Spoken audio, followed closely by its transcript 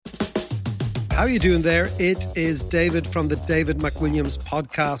How are you doing there? It is David from the David McWilliams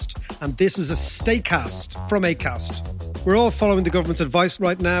podcast, and this is a Staycast from Acast. We're all following the government's advice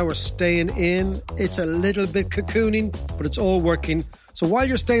right now. We're staying in. It's a little bit cocooning, but it's all working. So while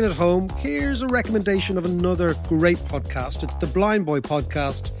you're staying at home, here's a recommendation of another great podcast. It's the Blind Boy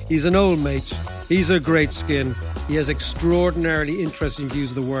podcast. He's an old mate. He's a great skin. He has extraordinarily interesting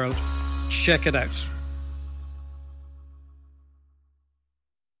views of the world. Check it out.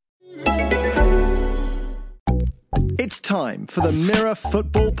 It's time for the Mirror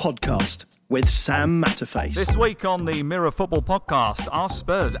Football Podcast with Sam Matterface. This week on the Mirror Football Podcast, are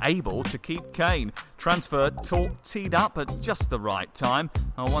Spurs able to keep Kane? Transfer talk teed up at just the right time.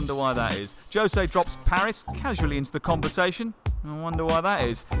 I wonder why that is. Jose drops Paris casually into the conversation. I wonder why that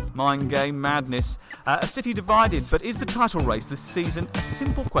is. Mind game madness. A city divided, but is the title race this season a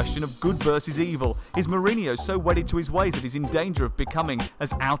simple question of good versus evil? Is Mourinho so wedded to his ways that he's in danger of becoming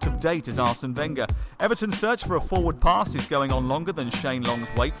as out of date as Arsene Wenger? Everton's search for a forward pass is going on longer than Shane Long's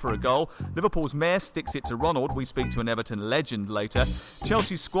wait for a goal. Liverpool's mayor sticks it to Ronald. We speak to an Everton legend later.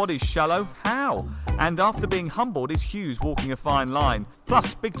 Chelsea's squad is shallow. How? And after being humbled, is Hughes walking a fine line?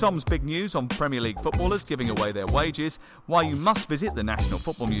 Plus, Big Tom's big news on Premier League footballers giving away their wages, why you must visit the National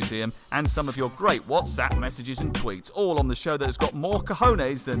Football Museum, and some of your great WhatsApp messages and tweets, all on the show that has got more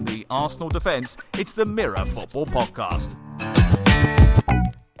cojones than the Arsenal defence. It's the Mirror Football Podcast.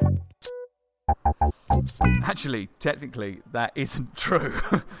 Actually, technically, that isn't true,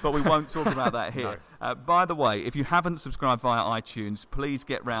 but we won't talk about that here. No. By the way, if you haven't subscribed via iTunes, please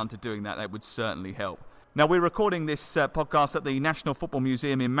get round to doing that. That would certainly help. Now, we're recording this podcast at the National Football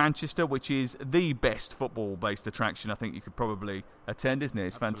Museum in Manchester, which is the best football-based attraction I think you could probably attend, isn't it?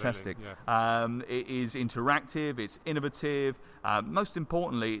 It's Absolutely, fantastic. Yeah. It is interactive, it's innovative, most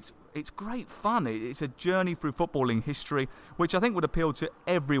importantly, it's great fun. It's a journey through footballing history, which I think would appeal to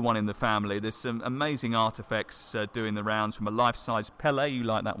everyone in the family. There's some amazing artefacts doing the rounds, from a life-size Pele. You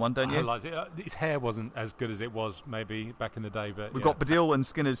like that one, don't you? I liked it. His hair wasn't as good as it was maybe back in the day, but We've got Badil and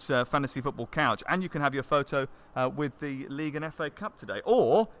Skinner's fantasy football couch, and you can have your photo with the League and FA Cup today.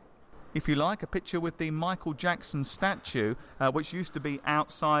 Or, if you like, a picture with the Michael Jackson statue, which used to be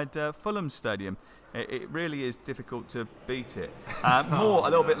outside Fulham Stadium. It really is difficult to beat it. More a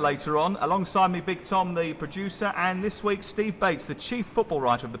little bit later on. Alongside me, Big Tom, the producer, and this week, Steve Bates, the chief football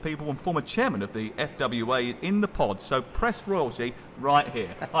writer of The People and former chairman of the FWA, in the pod. So press royalty right here.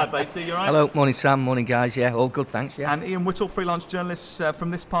 Hi, Batesy, you all right? Hello, morning Sam, morning guys. Yeah, all good, thanks. Yeah. And Ian Whittle, freelance journalist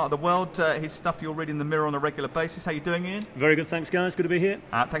from this part of the world. His stuff you'll read in the Mirror on a regular basis. How you doing, Ian? Very good, thanks guys. Good to be here.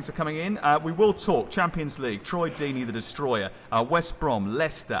 Thanks for coming in. We will talk Champions League, Troy Deeney the Destroyer, West Brom,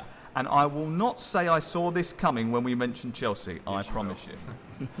 Leicester. And I will not say I saw this coming when we mentioned Chelsea, I promise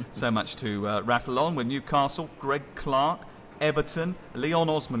you. So much to rattle on with Newcastle, Greg Clark, Everton, Leon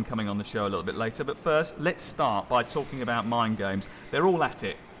Osman coming on the show a little bit later. But first, let's start by talking about mind games. They're all at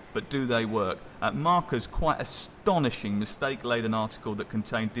it, but do they work? Marca's quite astonishing mistake-laden article that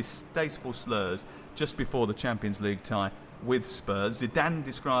contained distasteful slurs just before the Champions League tie with Spurs. Zidane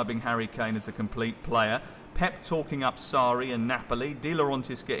describing Harry Kane as a complete player. Pep talking up Sarri and Napoli. De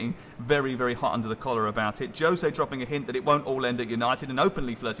Laurentiis getting very, very hot under the collar about it. Jose dropping a hint that it won't all end at United and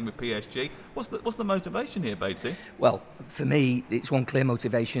openly flirting with PSG. What's the motivation here, Batesy? Well, for me, it's one clear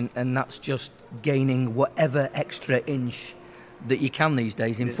motivation, and that's just gaining whatever extra inch that you can these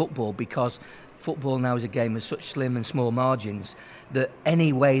days in football, because football now is a game with such slim and small margins that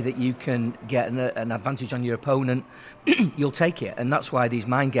any way that you can get an advantage on your opponent, you'll take it. And that's why these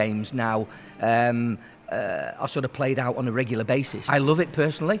mind games now are sort of played out on a regular basis. I love it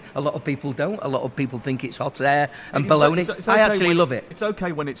personally. A lot of people don't. A lot of people think it's hot air and baloney. It's okay I actually love it. It's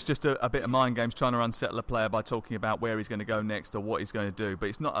okay when it's just a bit of mind games trying to unsettle a player by talking about where he's going to go next or what he's going to do. But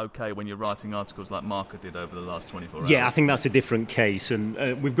it's not okay when you're writing articles like Marca did over the last 24 hours. Yeah, I think that's a different case.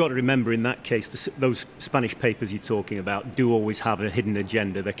 And we've got to remember in that case, those Spanish papers you're talking about do always have a hidden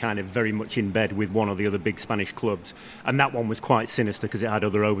agenda. They're kind of very much in bed with one or the other big Spanish clubs. And that one was quite sinister because it had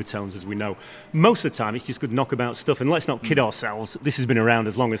other overtones, as we know. Most of the time, it's just good knockabout stuff. And let's not kid ourselves. This has been around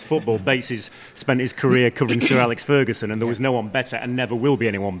as long as football. Bates has spent his career covering Sir Alex Ferguson, and there was no one better and never will be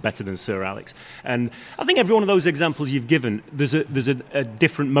anyone better than Sir Alex. And I think every one of those examples you've given, there's a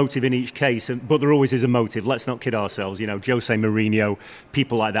different motive in each case, but there always is a motive. Let's not kid ourselves. You know, Jose Mourinho,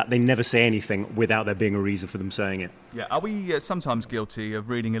 people like that, they never say anything without there being a reason for them saying it. Yeah, are we sometimes guilty of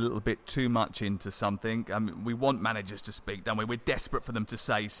reading a little bit too much into something? I mean, we want managers to speak, don't we? We're desperate for them to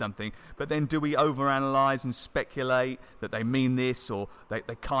say something. But then do we overanalyse and speculate that they mean this or they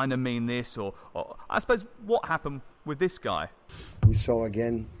kind of mean this? Or I suppose what happened with this guy? We saw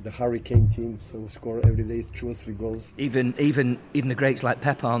again the Harry Kane team, so score every day 2 or 3 goals. Even the greats like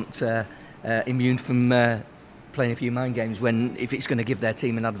Pep aren't immune from playing a few mind games if it's going to give their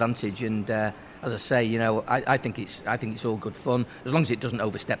team an advantage. And as I say, I think it's all good fun as long as it doesn't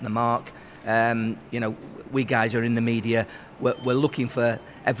overstep the mark. We guys are in the media. We're looking for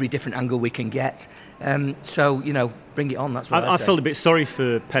every different angle we can get. So bring it on. That's what I say. felt a bit sorry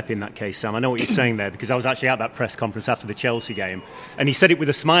for Pep in that case, Sam. I know what you're saying there, because I was actually at that press conference after the Chelsea game, and he said it with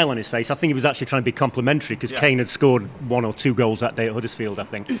a smile on his face. I think he was actually trying to be complimentary, because Kane had scored 1 or 2 goals that day at Huddersfield, I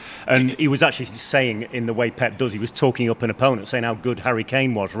think. And he was actually saying, in the way Pep does, he was talking up an opponent, saying how good Harry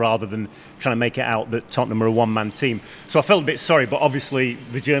Kane was, rather than trying to make it out that Tottenham are a one-man team. So I felt a bit sorry, but obviously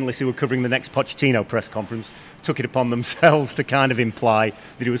the journalists who were covering the next Pochettino press conference took it upon themselves to kind of imply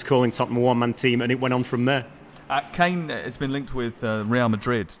that he was calling Tottenham a one-man team, and it went on from there. Kane has been linked with Real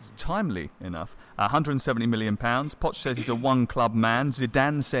Madrid, timely enough. £170 million. Poch says he's a one-club man.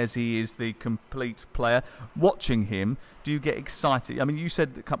 Zidane says he is the complete player. Watching him, do you get excited? I mean, you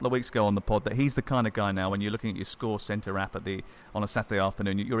said a couple of weeks ago on the pod that he's the kind of guy now, when you're looking at your Score Centre app on a Saturday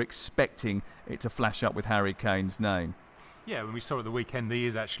afternoon, you're expecting it to flash up with Harry Kane's name. Yeah, when we saw at the weekend, he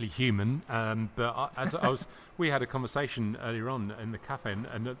is actually human. We had a conversation earlier on in the cafe,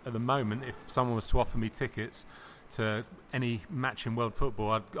 and at the moment, if someone was to offer me tickets to any match in world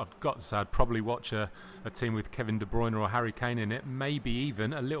football, I've got to say I'd probably watch a team with Kevin De Bruyne or Harry Kane in it, maybe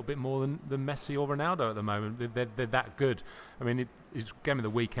even a little bit more than Messi or Ronaldo at the moment. They're that good. I mean, his game of the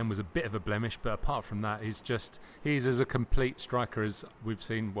weekend was a bit of a blemish, but apart from that, he's as a complete striker as we've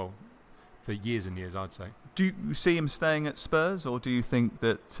seen, well, for years and years, I'd say. Do you see him staying at Spurs, or do you think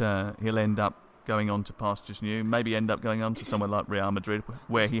that he'll end up going on to pastures new, maybe end up going on to somewhere like Real Madrid,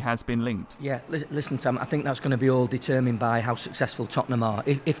 where he has been linked? Yeah, listen, Sam, I think that's going to be all determined by how successful Tottenham are.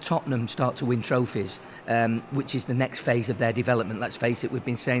 If Tottenham start to win trophies, which is the next phase of their development, let's face it, we've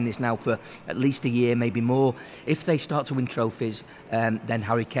been saying this now for at least a year, maybe more. If they start to win trophies, then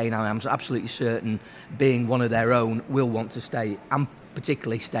Harry Kane, I am absolutely certain, being one of their own, will want to stay, and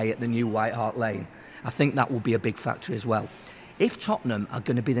particularly stay at the new White Hart Lane. I think that will be a big factor as well. If Tottenham are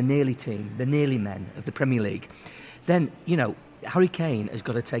going to be the nearly team, the nearly men of the Premier League, then, Harry Kane has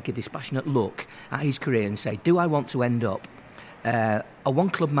got to take a dispassionate look at his career and say, do I want to end up a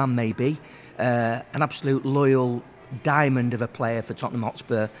one-club man maybe, an absolute loyal diamond of a player for Tottenham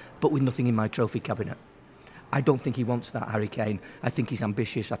Hotspur, but with nothing in my trophy cabinet? I don't think he wants that, Harry Kane. I think he's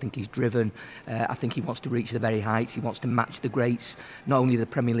ambitious. I think he's driven. I think he wants to reach the very heights. He wants to match the greats, not only the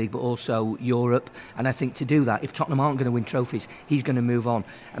Premier League but also Europe. And I think to do that, if Tottenham aren't going to win trophies, he's going to move on.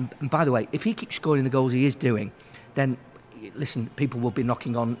 And by the way, if he keeps scoring the goals he is doing, then listen, people will be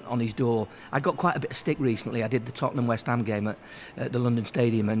knocking on his door. I got quite a bit of stick recently. I did the Tottenham West Ham game at the London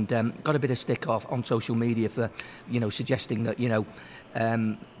Stadium, and got a bit of stick off on social media for suggesting that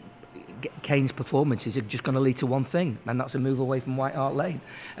Kane's performances are just going to lead to one thing, and that's a move away from White Hart Lane.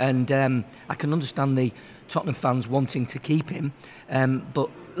 And I can understand the Tottenham fans wanting to keep him, but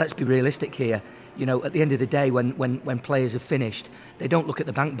let's be realistic here. At the end of the day, when players have finished, they don't look at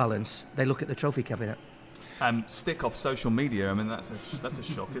the bank balance, they look at the trophy cabinet. Stick off social media. I mean, that's a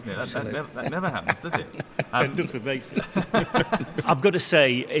shock, isn't it? That never happens, does it? It does for basic. I've got to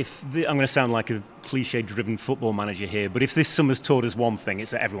say, I'm going to sound like a cliche-driven football manager here, but if this summer's taught us one thing, it's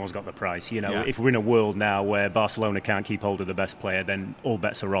that everyone's got the price. If we're in a world now where Barcelona can't keep hold of the best player, then all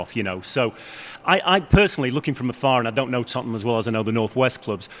bets are off. So, I personally, looking from afar, and I don't know Tottenham as well as I know the Northwest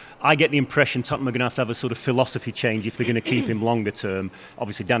clubs, I get the impression Tottenham are going to have a sort of philosophy change if they're going to keep him longer term.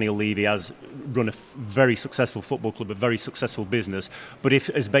 Obviously, Daniel Levy has run a very successful football club, a very successful business. But if,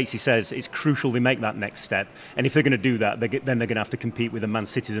 as Batesy says, it's crucial they make that next step. And if they're going to do that, then they're going to have to compete with the Man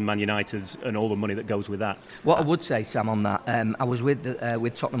Cities and Man Uniteds and all the money that goes with that. What I would say, Sam, on that, I was with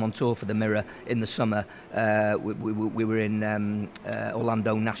Tottenham on tour for the Mirror in the summer. We were in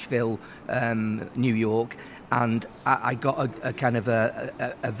Orlando, Nashville, New York, and I got a kind of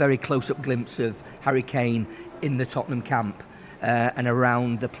a very close-up glimpse of Harry Kane in the Tottenham camp and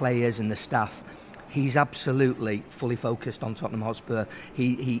around the players and the staff. He's absolutely fully focused on Tottenham Hotspur.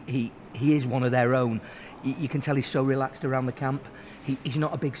 He is one of their own. You can tell he's so relaxed around the camp. He's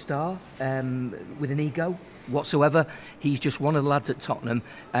not a big star with an ego whatsoever. He's just one of the lads at Tottenham,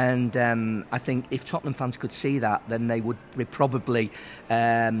 and I think if Tottenham fans could see that, then they would be probably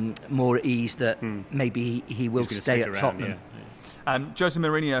more at ease that maybe he will stay at Tottenham. Jose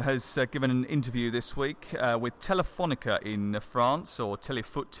Mourinho has given an interview this week with Telefonica in France, or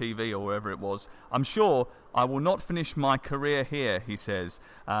Telefoot TV, or wherever it was. I'm sure I will not finish my career here, he says.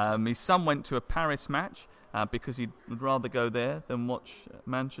 His son went to a Paris match because he would rather go there than watch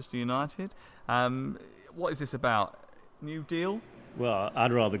Manchester United. What is this about? New deal? Well,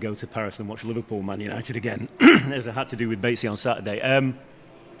 I'd rather go to Paris than watch Liverpool Man United again, as I had to do with Batesy on Saturday.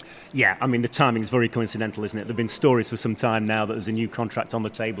 Yeah, I mean, the timing is very coincidental, isn't it? There have been stories for some time now that there's a new contract on the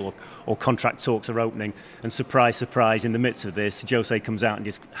table or contract talks are opening. And surprise, surprise, in the midst of this, Jose comes out and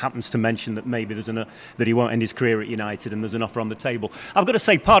just happens to mention that maybe that he won't end his career at United and there's an offer on the table. I've got to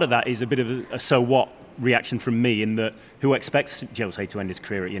say part of that is a bit of a so what reaction from me, in that who expects Jose to end his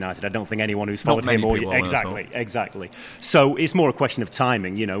career at United? I don't think anyone who's followed him exactly. So it's more a question of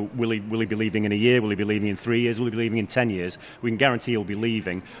timing. You know, will he be leaving in a year? Will he be leaving in 3 years? Will he be leaving in 10 years? We can guarantee he'll be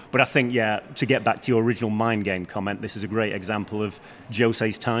leaving. But I think, to get back to your original mind game comment, this is a great example of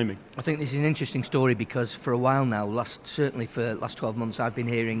Jose's timing. I think this is an interesting story because for a while now, certainly for the last 12 months, I've been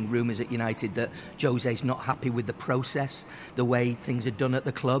hearing rumours at United that Jose's not happy with the process, the way things are done at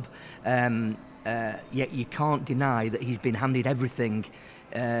the club. Yet you can't deny that he's been handed everything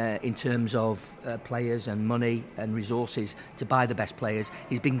in terms of players and money and resources to buy the best players.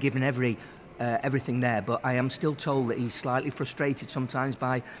 He's been given everything there, but I am still told that he's slightly frustrated sometimes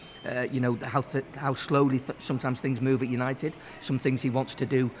by how slowly sometimes things move at United. Some things he wants to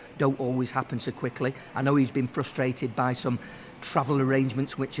do don't always happen so quickly. I know he's been frustrated by some travel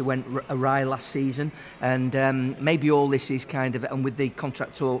arrangements which went awry last season, and maybe all this is and with the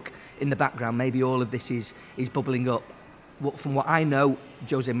contract talk in the background, maybe all of this is bubbling up. From what I know,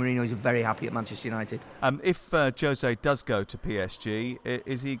 Jose Mourinho is very happy at Manchester United. If Jose does go to PSG,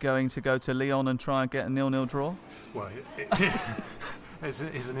 is he going to go to Lyon and try and get a 0-0 draw? Well, it's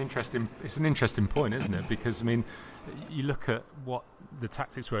an interesting point, isn't it? Because I mean, you look at what the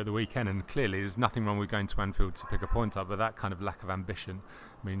tactics were at the weekend, and clearly there's nothing wrong with going to Anfield to pick a point up, but that kind of lack of ambition.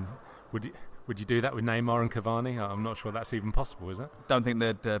 I mean, would you do that with Neymar and Cavani? I'm not sure that's even possible, is it? Don't think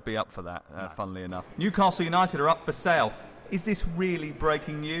they'd be up for that, funnily enough. Newcastle United are up for sale. Is this really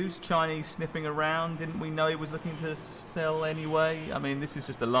breaking news? Chinese sniffing around? Didn't we know he was looking to sell anyway? I mean, this is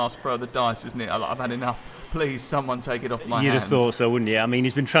just the last throw of the dice, isn't it? I've had enough. Please, someone take it off my hands. You'd have thought so, wouldn't you? I mean,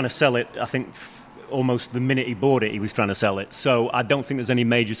 he's been trying to sell it, I think, almost the minute he bought it, he was trying to sell it. So I don't think there's any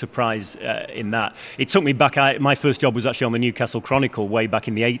major surprise in that. It took me back. My first job was actually on the Newcastle Chronicle way back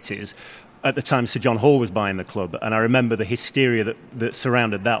in the 80s. At the time, Sir John Hall was buying the club, and I remember the hysteria that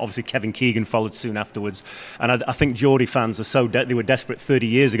surrounded that. Obviously, Kevin Keegan followed soon afterwards, and I think Geordie fans are they were desperate 30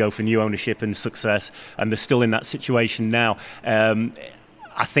 years ago for new ownership and success, and they're still in that situation now.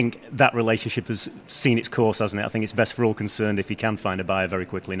 I think that relationship has seen its course, hasn't it? I think it's best for all concerned if he can find a buyer very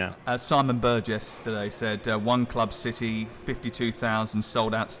quickly now. Simon Burgess today said, one club city, 52,000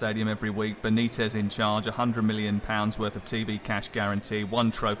 sold-out stadium every week, Benitez in charge, £100 million worth of TV cash guarantee,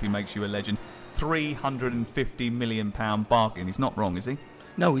 one trophy makes you a legend, £350 million bargain. He's not wrong, is he?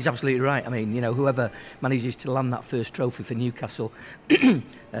 No, he's absolutely right. I mean, whoever manages to land that first trophy for Newcastle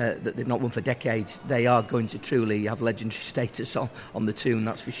that they've not won for decades, they are going to truly have legendary status on the tune,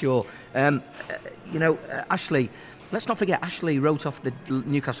 that's for sure. Ashley, let's not forget, Ashley wrote off the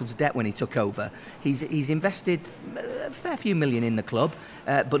Newcastle's debt when he took over. He's invested a fair few million in the club,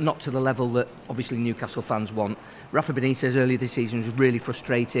 but not to the level that obviously Newcastle fans want. Rafa Benitez earlier this season was really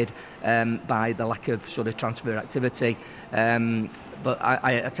frustrated by the lack of sort of transfer activity. But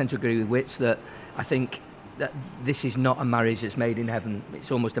I tend to agree with Wits that I think that this is not a marriage that's made in heaven.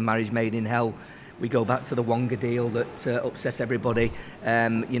 It's almost a marriage made in hell. We go back to the Wonga deal that upset everybody.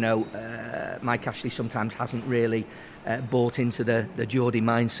 Mike Ashley sometimes hasn't really bought into the Geordie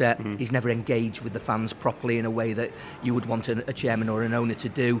mindset. Mm-hmm. He's never engaged with the fans properly in a way that you would want a chairman or an owner to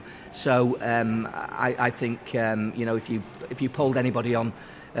do. So I think if you polled anybody on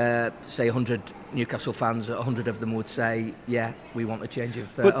say 100 Newcastle fans, 100 of them would say, yeah, we want a change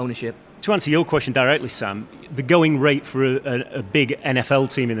of ownership. To answer your question directly, Sam, the going rate for a big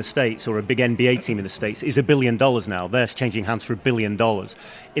NFL team in the States or a big NBA team in the States is $1 billion now. They're changing hands for $1 billion.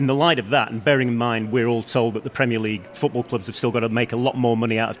 In the light of that, and bearing in mind we're all told that the Premier League football clubs have still got to make a lot more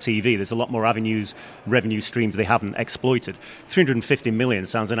money out of TV, there's a lot more avenues, revenue streams they haven't exploited. 350 million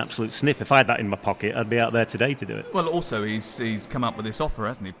sounds an absolute snip. If I had that in my pocket, I'd be out there today to do it. Well, also he's come up with this offer,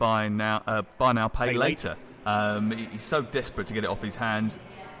 hasn't he? Buy now, pay later. He's so desperate to get it off his hands.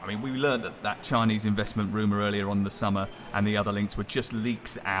 I mean, we learned that Chinese investment rumour earlier on in the summer and the other links were just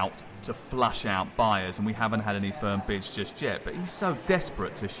leaks out to flush out buyers, and we haven't had any firm bids just yet. But he's so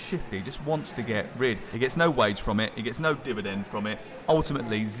desperate to shift, he just wants to get rid. He gets no wage from it, he gets no dividend from it,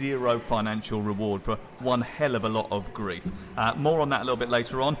 ultimately zero financial reward for one hell of a lot of grief. More on that a little bit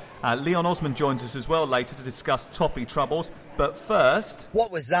later on. Leon Osman joins us as well later to discuss toffee troubles. But first...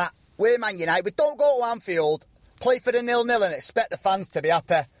 What was that? We're Man United, we don't go to Anfield, play for the 0-0 and expect the fans to be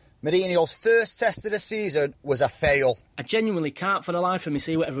happy. Mourinho's first test of the season was a fail. I genuinely can't for the life of me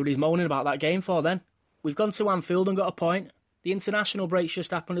see what everybody's moaning about that game for then. We've gone to Anfield and got a point. The international break's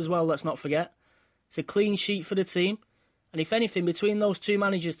just happened as well, let's not forget. It's a clean sheet for the team. And if anything, between those two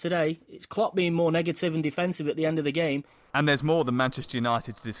managers today, it's Klopp being more negative and defensive at the end of the game. And there's more than Manchester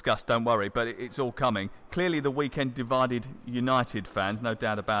United to discuss, don't worry, but it's all coming. Clearly the weekend divided United fans, no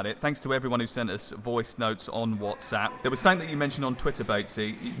doubt about it. Thanks to everyone who sent us voice notes on WhatsApp. There was something that you mentioned on Twitter,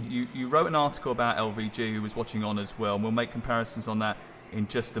 Batesy. You wrote an article about LVG, who was watching on as well, and we'll make comparisons on that in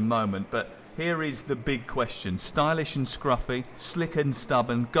just a moment. But here is the big question. Stylish and scruffy, slick and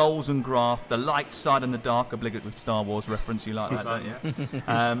stubborn, goals and graft, the light side and the dark, obligatory Star Wars reference, you like that,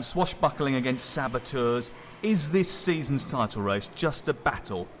 don't you? Swashbuckling against saboteurs. Is this season's title race just a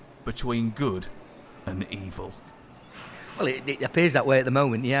battle between good and evil? Well, it appears that way at the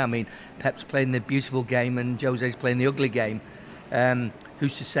moment, yeah. I mean, Pep's playing the beautiful game and Jose's playing the ugly game.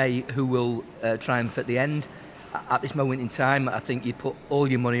 Who's to say who will triumph at the end? At this moment in time, I think you'd put all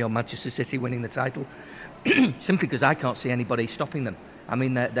your money on Manchester City winning the title, simply because I can't see anybody stopping them. I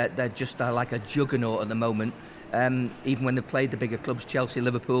mean, they're just like a juggernaut at the moment. Even when they've played the bigger clubs, Chelsea,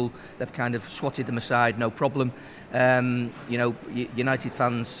 Liverpool, they've kind of swatted them aside, no problem. United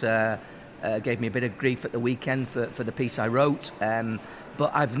fans gave me a bit of grief at the weekend for the piece I wrote.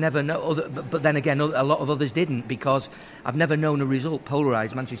 But I've never known. But then again, a lot of others didn't, because I've never known a result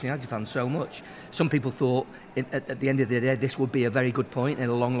polarise Manchester United fans so much. Some people thought at the end of the day this would be a very good point in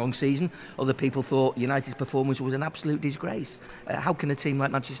a long, long season. Other people thought United's performance was an absolute disgrace. How can a team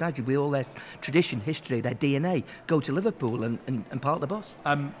like Manchester United, with all their tradition, history, their DNA, go to Liverpool and park the bus?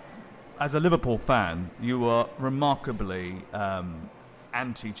 As a Liverpool fan, you were remarkably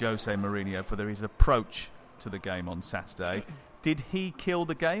anti-Jose Mourinho for his approach to the game on Saturday. Did he kill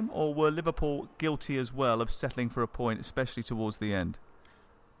the game, or were Liverpool guilty as well of settling for a point, especially towards the end?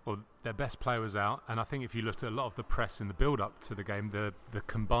 Well, their best player was out, and I think if you looked at a lot of the press in the build-up to the game, the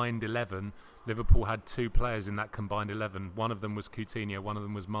combined 11, Liverpool had two players in that combined 11. One of them was Coutinho, one of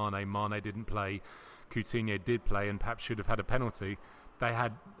them was Mane. Mane didn't play, Coutinho did play, and perhaps should have had a penalty. They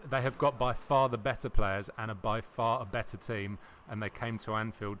have got by far the better players and by far a better team, and they came to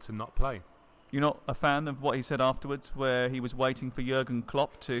Anfield to not play. You're not a fan of what he said afterwards, where he was waiting for Jurgen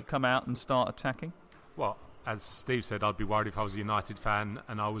Klopp to come out and start attacking? Well, as Steve said, I'd be worried if I was a United fan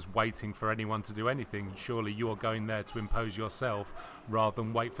and I was waiting for anyone to do anything. Surely you're going there to impose yourself rather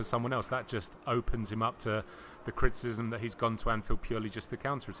than wait for someone else. That just opens him up to the criticism that he's gone to Anfield purely just to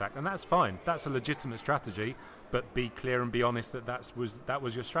counter-attack. And that's fine. That's a legitimate strategy. But be clear and be honest that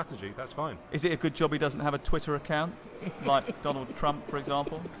was your strategy. That's fine. Is it a good job he doesn't have a Twitter account, like Donald Trump, for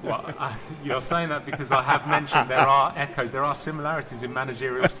example? Well, you're saying that because I have mentioned there are echoes, there are similarities in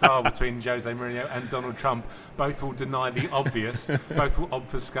managerial style between Jose Mourinho and Donald Trump. Both will deny the obvious. Both will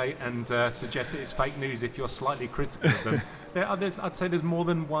obfuscate and suggest that it's fake news if you're slightly critical of them. I'd say there's more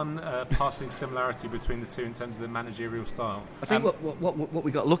than one passing similarity between the two in terms of the managerial style. I think what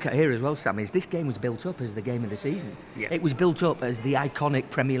we've got to look at here as well, Sam, is this game was built up as the game of the season. Yeah. It was built up as the iconic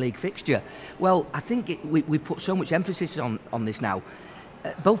Premier League fixture. Well, I think we've put so much emphasis on this now.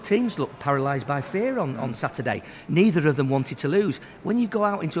 Both teams looked paralysed by fear on Saturday. Neither of them wanted to lose. When you go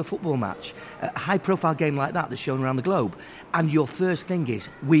out into a football match, a high-profile game like that that's shown around the globe, and your first thing is,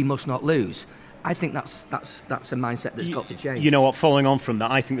 we must not lose, I think that's a mindset that's got to change. You know what, following on from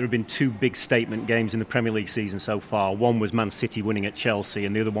that, I think there have been two big statement games in the Premier League season so far. One was Man City winning at Chelsea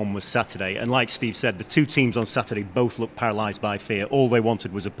and the other one was Saturday. And like Steve said, the two teams on Saturday both looked paralysed by fear. All they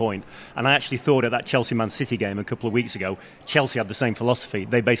wanted was a point. And I actually thought at that Chelsea-Man City game a couple of weeks ago, Chelsea had the same philosophy.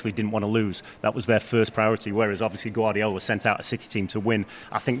 They basically didn't want to lose. That was their first priority, whereas obviously Guardiola sent out a City team to win.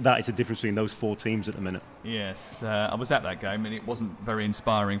 I think that is the difference between those four teams at the minute. Yes, I was at that game and it wasn't very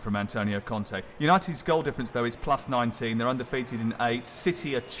inspiring from Antonio Conte. United's goal difference, though, is plus 19. They're undefeated in 8.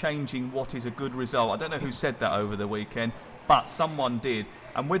 City are changing what is a good result. I don't know who said that over the weekend, but someone did.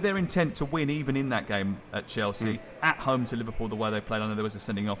 And with their intent to win, even in that game at Chelsea, at home to Liverpool, the way they played, I know there was a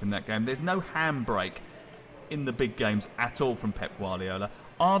sending off in that game. There's no handbrake in the big games at all from Pep Guardiola.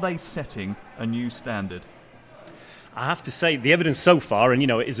 Are they setting a new standard? I have to say, the evidence so far, and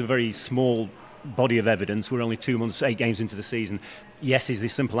it is a very small body of evidence, we're only 2 months, 8 games into the season, yes is the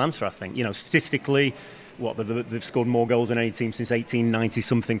simple answer, I think. Statistically, they've scored more goals than any team since 1890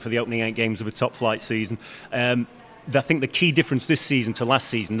 something for the opening 8 games of a top flight season. I think the key difference this season to last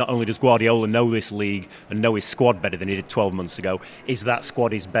season, not only does Guardiola know this league and know his squad better than he did 12 months ago, is that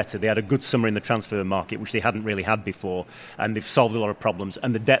squad is better. They had a good summer in the transfer market, which they hadn't really had before, and they've solved a lot of problems.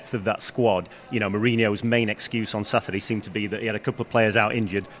 And the depth of that squad, Mourinho's main excuse on Saturday seemed to be that he had a couple of players out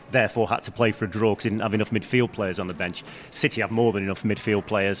injured, therefore had to play for a draw because he didn't have enough midfield players on the bench. City have more than enough midfield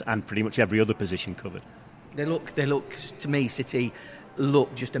players and pretty much every other position covered. They look to me, City,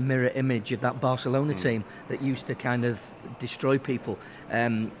 look just a mirror image of that Barcelona team that used to kind of destroy people.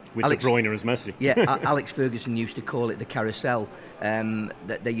 With De Bruyne as Messi. Yeah, Alex Ferguson used to call it the carousel.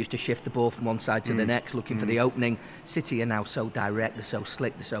 That they used to shift the ball from one side to the next, looking for the opening. City are now so direct, they're so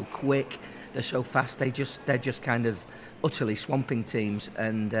slick, they're so quick, they're so fast. They're just kind of utterly swamping teams.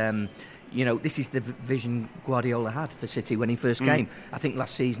 And this is the vision Guardiola had for City when he first came. I think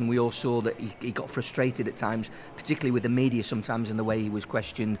last season we all saw that he got frustrated at times, particularly with the media sometimes, in the way he was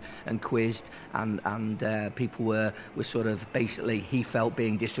questioned and quizzed, and people were sort of basically, he felt,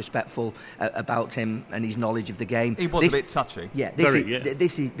 being disrespectful about him and his knowledge of the game. He was a bit touchy. Yeah,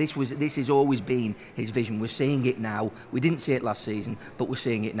 this has always been his vision. We're seeing it now. We didn't see it last season, but we're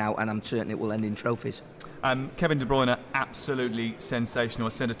seeing it now, and I'm certain it will end in trophies. Kevin De Bruyne, absolutely sensational. I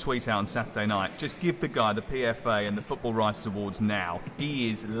sent a tweet out on Saturday night. Just give the guy the PFA and the Football Writers Awards now. He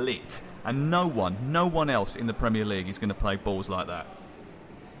is lit. And no one else in the Premier League is going to play balls like that.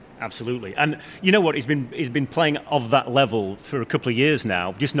 Absolutely. And you know what, he's been playing of that level for a couple of years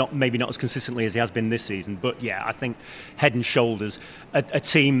now, just maybe not as consistently as he has been this season, but yeah, I think head and shoulders a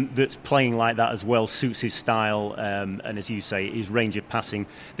team that's playing like that as well suits his style, and as you say, his range of passing,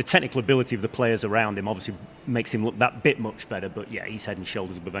 the technical ability of the players around him obviously makes him look that bit much better, but yeah, he's head and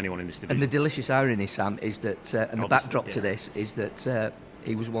shoulders above anyone in this division. And the delicious irony, Sam, is that and the backdrop to this is that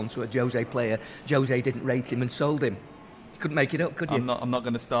he was once a Jose player. Jose didn't rate him and sold him. Couldn't make it up, could you? I'm not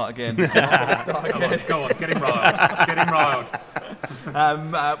going to start again. Go on, get him riled.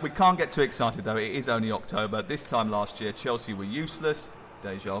 We can't get too excited though. It is only October. This time last year, Chelsea were useless.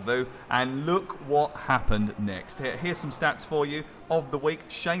 Deja vu. And look what happened next. Here's some stats for you of the week.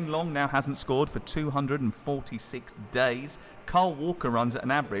 Shane Long now hasn't scored for 246 days. Kyle Walker runs at an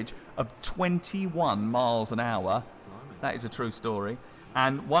average of 21 miles an hour. That is a true story.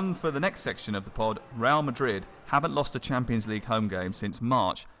 And one for the next section of the pod, Real Madrid haven't lost a Champions League home game since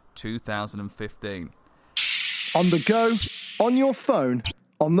March 2015. On the go, on your phone,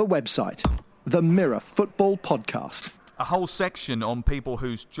 on the website. The Mirror Football Podcast. A whole section on people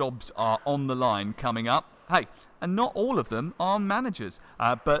whose jobs are on the line coming up. Hey, and not all of them are managers.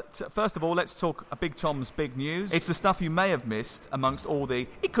 But first of all, let's talk Big Tom's big news. It's the stuff you may have missed amongst all the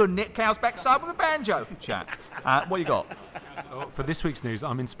 "he couldn't hit Cow's backside with a banjo" chat. What you got? For this week's news,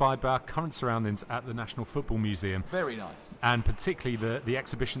 I'm inspired by our current surroundings at the National Football Museum. Very nice. And particularly the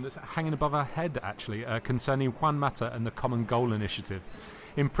exhibition that's hanging above our head, actually, concerning Juan Mata and the Common Goal Initiative.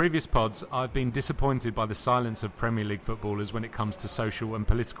 In previous pods, I've been disappointed by the silence of Premier League footballers when it comes to social and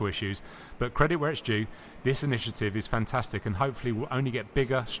political issues, but credit where it's due, this initiative is fantastic and hopefully will only get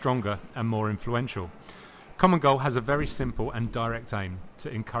bigger, stronger and more influential. Common Goal has a very simple and direct aim to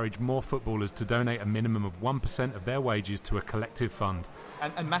encourage more footballers to donate a minimum of 1% of their wages to a collective fund.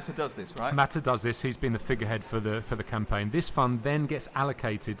 And Mata does this, right? Mata does this. He's been the figurehead for the campaign. This fund then gets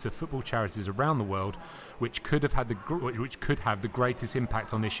allocated to football charities around the world, which could have the greatest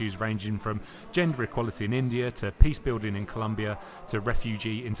impact on issues ranging from gender equality in India to peace building in Colombia to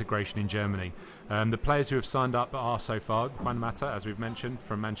refugee integration in Germany. The players who have signed up are so far Juan Mata, as we've mentioned,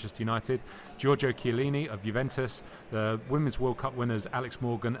 from Manchester United, Giorgio Chiellini of Juventus, the Women's World Cup winners Alex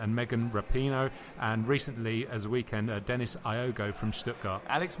Morgan and Megan Rapinoe, and recently, as a weekend, Dennis Iogo from Stuttgart.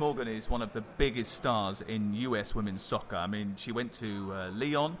 Alex Morgan is one of the biggest stars in US women's soccer. I mean, she went to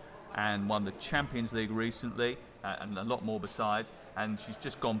Lyon and won the Champions League recently, and a lot more besides. And she's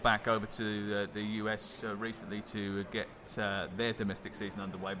just gone back over to the US recently to get their domestic season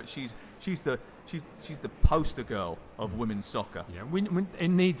underway. But she's the poster girl of women's soccer. Yeah,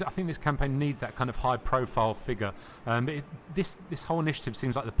 I think this campaign needs that kind of high-profile figure. This whole initiative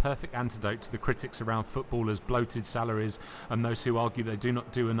seems like the perfect antidote to the critics around footballers' bloated salaries and those who argue they do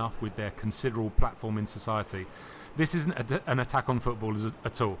not do enough with their considerable platform in society. This isn't an attack on footballers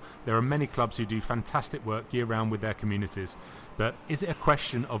at all. There are many clubs who do fantastic work year-round with their communities. But is it a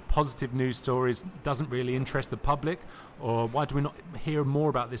question of positive news stories doesn't really interest the public? Or why do we not hear more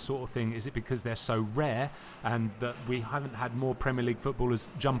about this sort of thing? Is it because they're so rare and that we haven't had more Premier League footballers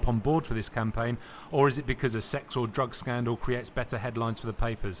jump on board for this campaign? Or is it because a sex or drug scandal creates better headlines for the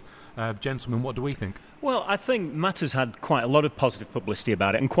papers? Gentlemen, what do we think? Well, I think Mata's had quite a lot of positive publicity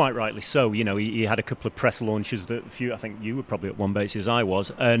about it, and quite rightly so. You know, he had a couple of press launches that I think you were probably at one basis, I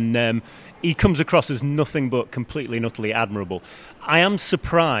was, and he comes across as nothing but completely and utterly admirable. I am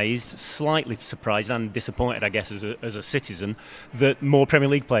slightly surprised and disappointed, I guess, as a citizen, that more Premier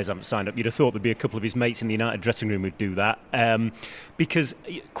League players haven't signed up. You'd have thought there'd be a couple of his mates in the United dressing room who'd do that, because,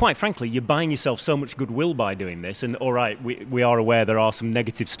 quite frankly, you're buying yourself so much goodwill by doing this. And all right, we are aware there are some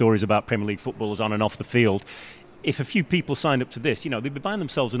negative stories about Premier League footballers on and off the field. If a few people signed up to this, they'd be buying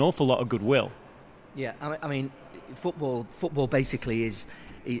themselves an awful lot of goodwill. Yeah, I mean, football basically is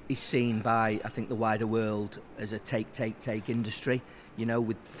seen by, I think, the wider world as a take industry.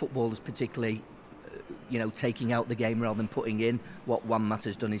 With footballers particularly, taking out the game rather than putting in. What Juan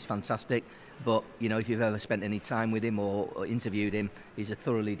Mata's done is fantastic. But, if you've ever spent any time with him or interviewed him, he's a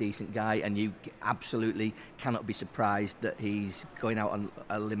thoroughly decent guy, and you absolutely cannot be surprised that he's going out on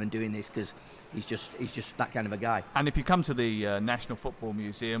a limb and doing this, because he's just that kind of a guy. And if you come to the National Football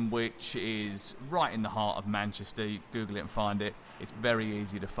Museum, which is right in the heart of Manchester, you Google it and find it. It's very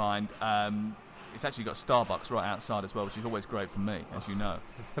easy to find. It's actually got Starbucks right outside as well, which is always great for me, as you know.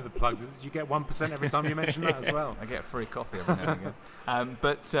 The plug. You get 1% every time you mention that as well. I get a free coffee every now and again.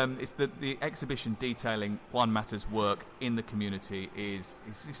 But it's the exhibition detailing Juan Mata's work in the community is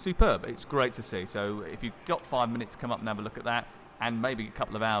superb. It's great to see. So if you've got 5 minutes to come up and have a look at that, and maybe a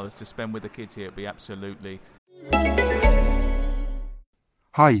couple of hours to spend with the kids here, it'd be absolutely...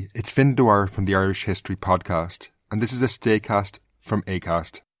 Hi, it's Finn Dwyer from the Irish History Podcast, and this is a Staycast from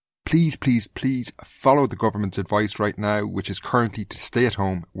Acast. Please, please, please follow the government's advice right now, which is currently to stay at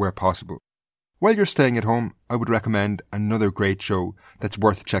home where possible. While you're staying at home, I would recommend another great show that's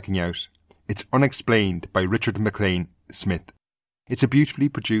worth checking out. It's Unexplained by Richard McLean Smith. It's a beautifully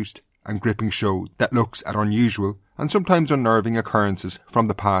produced and gripping show that looks at unusual and sometimes unnerving occurrences from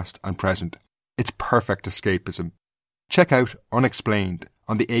the past and present. It's perfect escapism. Check out Unexplained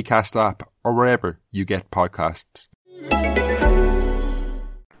on the Acast app or wherever you get podcasts.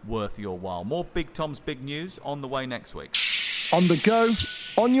 Worth your while. More Big Tom's Big News on the way next week. On the go,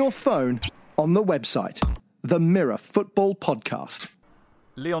 on your phone, on the website. The Mirror Football Podcast.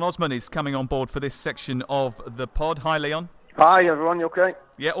 Leon Osman is coming on board for this section of the pod. Hi, Leon. Hi, everyone. You okay?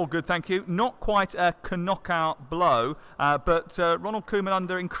 Yeah, all good, thank you. Not quite a knockout blow, but Ronald Koeman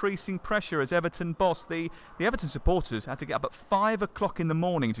under increasing pressure as Everton boss. The Everton supporters had to get up at 5 o'clock in the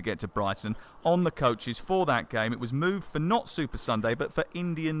morning to get to Brighton on the coaches for that game. It was moved for not Super Sunday, but for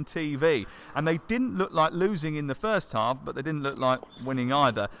Indian TV. And they didn't look like losing in the first half, but they didn't look like winning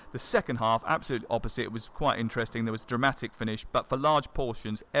either. The second half, absolute opposite. It was quite interesting. There was a dramatic finish, but for large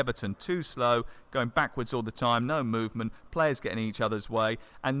portions, Everton too slow, going backwards all the time, no movement, players getting in each other's way.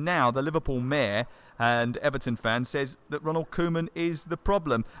 And now the Liverpool mayor and Everton fan says that Ronald Koeman is the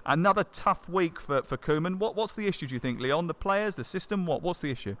problem. Another tough week for Koeman. What's the issue, do you think, Leon? The players, the system? What's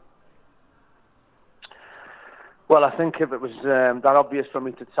the issue? Well, I think if it was that obvious for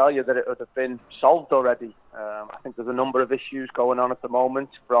me to tell you that it would have been solved already. I think there's a number of issues going on at the moment,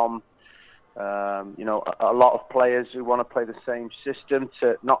 from a lot of players who want to play the same system,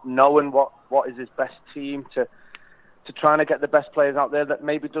 to not knowing what is his best team, to trying to get the best players out there that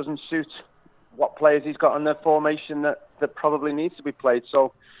maybe doesn't suit what players he's got in the formation that probably needs to be played.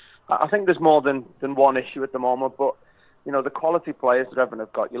 So I think there's more than one issue at the moment, but the quality players that Everton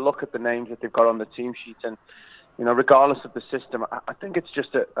have got, you look at the names that they've got on the team sheet, and regardless of the system, I think it's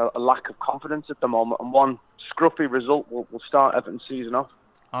just a lack of confidence at the moment, and one scruffy result will start Everton's season off.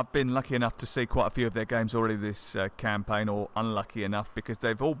 I've been lucky enough to see quite a few of their games already this campaign, or unlucky enough, because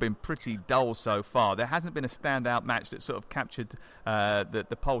they've all been pretty dull so far. There hasn't been a standout match that sort of captured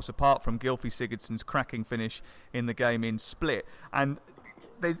the pulse, apart from Gylfi Sigurdsson's cracking finish in the game in Split. And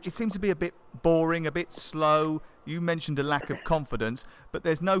it seems to be a bit boring, a bit slow. You mentioned a lack of confidence, but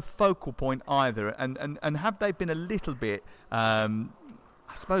there's no focal point either. And have they been a little bit...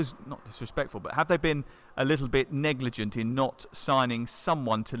 I suppose not disrespectful, but have they been a little bit negligent in not signing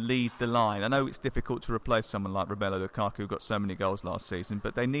someone to lead the line? I know it's difficult to replace someone like Romelu Lukaku, who got so many goals last season,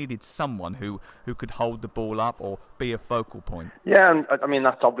 but they needed someone who could hold the ball up or be a focal point. Yeah, and I mean,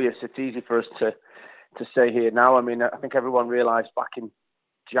 that's obvious. It's easy for us to say here now. I mean, I think everyone realised back in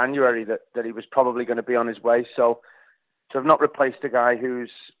January that he was probably going to be on his way. So to have not replaced a guy who's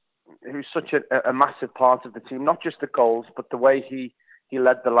such a massive part of the team, not just the goals, but the way he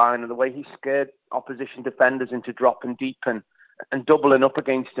led the line and the way he scared opposition defenders into dropping deep and doubling up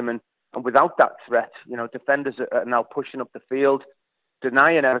against him. And without that threat, defenders are now pushing up the field,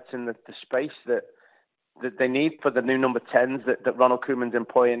 denying Everton the space that they need for the new number 10s that Ronald Koeman's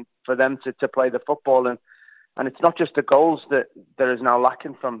employing for them to play the football. And it's not just the goals that there is now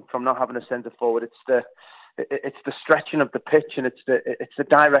lacking from not having a centre forward. It's the stretching of the pitch, and it's the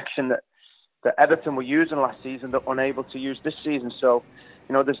direction that Everton were using last season that unable to use this season. So,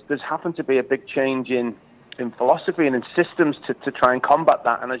 there's happened to be a big change in philosophy and in systems to try and combat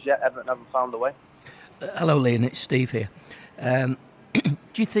that, and as yet Everton haven't found a way. Hello, Liam, it's Steve here. Do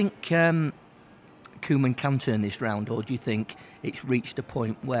you think Koeman can turn this round, or do you think it's reached a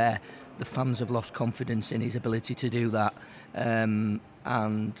point where the fans have lost confidence in his ability to do that, and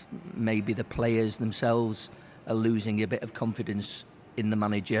maybe the players themselves are losing a bit of confidence in the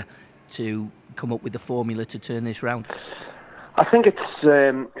manager to come up with the formula to turn this round? I think it's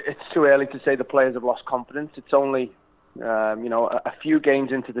too early to say the players have lost confidence. It's only a few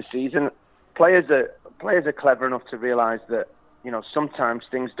games into the season. Players are clever enough to realise that sometimes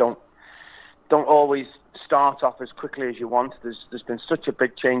things don't always start off as quickly as you want. There's been such a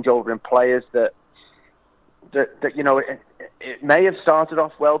big changeover in players that it may have started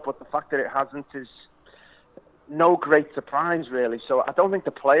off well, but the fact that it hasn't is no great surprise, really. So I don't think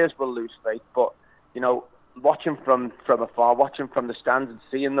the players will lose faith, but watching from afar, watching from the stands and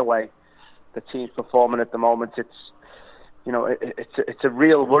seeing the way the team's performing at the moment, it's a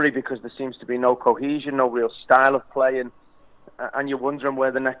real worry because there seems to be no cohesion, no real style of play, and you're wondering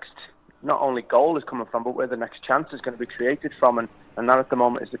where the next not only goal is coming from, but where the next chance is going to be created from, and that at the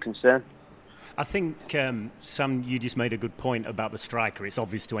moment is the concern. I think, Sam, you just made a good point about the striker. It's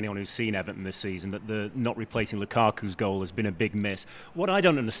obvious to anyone who's seen Everton this season that the not replacing Lukaku's goal has been a big miss. What I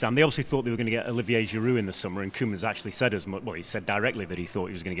don't understand, they obviously thought they were going to get Olivier Giroud in the summer, and Koeman's actually said as much. Well, he said directly that he thought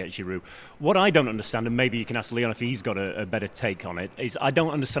he was going to get Giroud. What I don't understand, and maybe you can ask Leon if he's got a better take on it, is I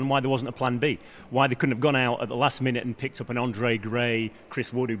don't understand why there wasn't a plan B. Why they couldn't have gone out at the last minute and picked up an Andre Gray,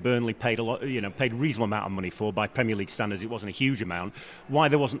 Chris Wood, who Burnley paid paid a reasonable amount of money for. By Premier League standards, it wasn't a huge amount. Why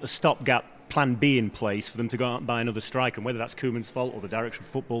there wasn't a stopgap plan B in place for them to go out and buy another striker, and whether that's Koeman's fault or the direction of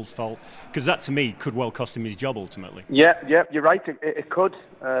football's fault, because that to me could well cost him his job ultimately. Yeah, you're right. It could.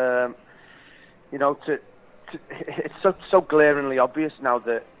 It's so glaringly obvious now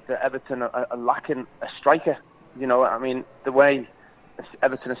that Everton are lacking a striker. The way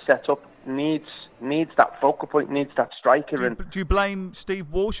Everton is set up needs that focal point, needs that striker. Do you blame Steve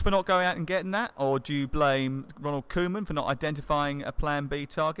Walsh for not going out and getting that, or do you blame Ronald Koeman for not identifying a Plan B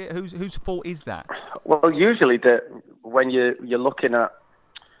target? Whose fault is that? Well, usually when you're looking at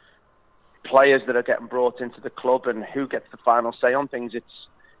players that are getting brought into the club and who gets the final say on things,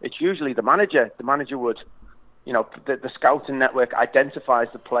 it's usually the manager. The manager would, the scouting network identifies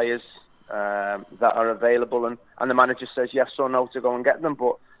the players that are available, and the manager says yes or no to go and get them.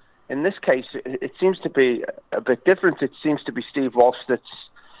 But in this case, it seems to be a bit different. It seems to be Steve Walsh that's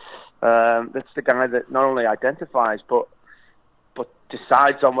the guy that not only identifies but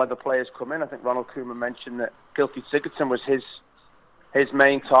decides on whether players come in. I think Ronald Koeman mentioned that Gylfi Sigurdsson was his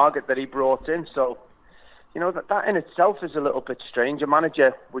main target that he brought in. So, that in itself is a little bit strange. A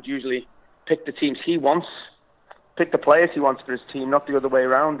manager would usually pick the teams he wants, pick the players he wants for his team, not the other way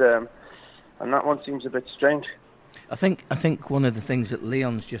around. And that one seems a bit strange. I think one of the things that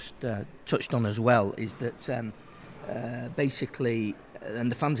Leon's just touched on as well is that basically,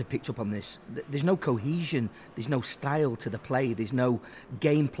 and the fans have picked up on this, there's no cohesion, there's no style to the play, there's no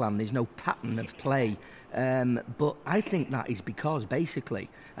game plan, there's no pattern of play. But I think that is because basically,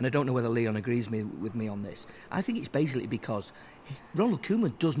 and I don't know whether Leon agrees with me on this, I think it's basically because Ronald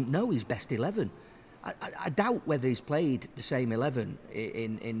Koeman doesn't know his best 11. I doubt whether he's played the same 11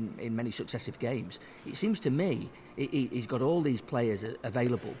 in many successive games. It seems to me he's got all these players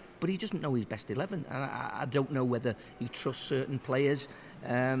available, but he doesn't know his best 11. And I don't know whether he trusts certain players.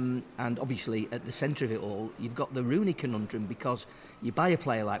 And obviously, at the centre of it all, you've got the Rooney conundrum, because you buy a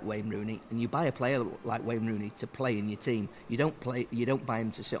player like Wayne Rooney, and you buy a player like Wayne Rooney to play in your team. You don't buy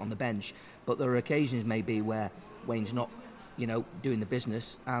him to sit on the bench. But there are occasions maybe where Wayne's not, doing the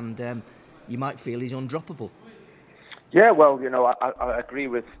business, and you might feel he's undroppable. Yeah, well, I agree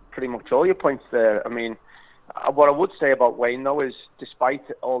with pretty much all your points there. I mean, what I would say about Wayne, though, is despite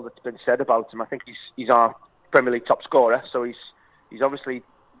all that's been said about him, I think he's our Premier League top scorer. So he is obviously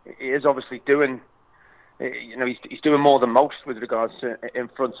doing, he's doing more than most with regards to in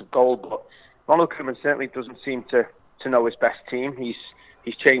front of goal. But Ronald Koeman certainly doesn't seem to know his best team.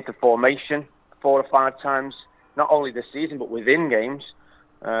 He's changed the formation 4 or 5 times, not only this season but within games.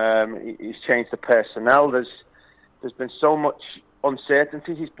 He's changed the personnel. There's been so much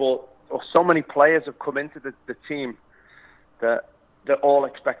uncertainty. He's brought, or so many players have come into the team that all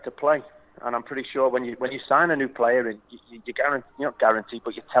expect to play. And I'm pretty sure when you sign a new player, and you guarantee, not guarantee,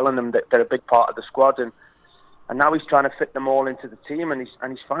 but you're telling them that they're a big part of the squad. And now he's trying to fit them all into the team, and he's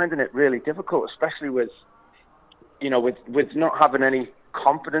finding it really difficult, especially with not having any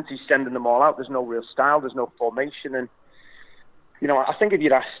confidence. He's sending them all out. There's no real style. There's no formation. And I think if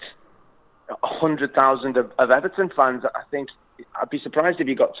you'd asked 100,000 of Everton fans, I think I'd be surprised if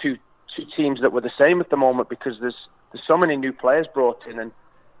you got two teams that were the same at the moment, because there's so many new players brought in, and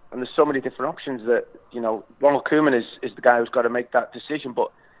there's so many different options that Ronald Koeman is the guy who's got to make that decision.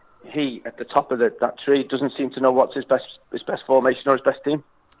 But he, at the top of that tree, doesn't seem to know what's his best formation or his best team.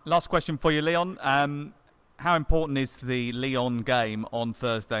 Last question for you, Leon. How important is the Lyon game on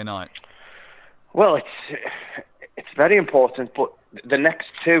Thursday night? Well, it's very important. But the next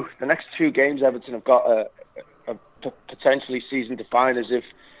two games Everton have got are potentially season definers. If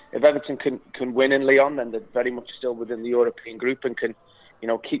Everton can win in Lyon, then they're very much still within the European group and can,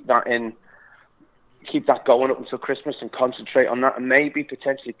 keep that going up until Christmas and concentrate on that, and maybe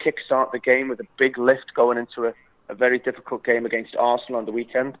potentially kickstart the game with a big lift going into a very difficult game against Arsenal on the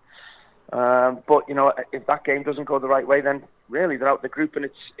weekend. But if that game doesn't go the right way, then really they're out the group, and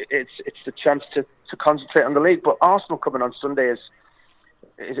it's the chance to concentrate on the league. But Arsenal coming on Sunday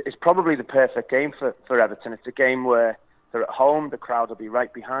is probably the perfect game for Everton. It's a game where they're at home, the crowd will be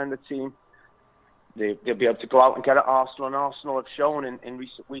right behind the team. They'll be able to go out and get at Arsenal, and Arsenal have shown in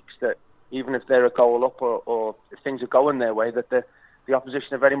recent weeks that even if they're a goal up or if things are going their way, that the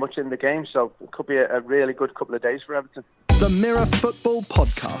opposition are very much in the game. So it could be a really good couple of days for Everton. The Mirror Football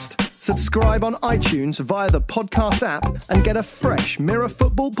Podcast. Subscribe on iTunes via the podcast app and get a fresh Mirror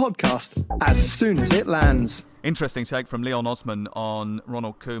Football podcast as soon as it lands. Interesting take from Leon Osman on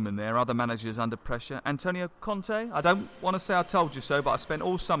Ronald Koeman there. Other managers under pressure. Antonio Conte, I don't want to say I told you so, but I spent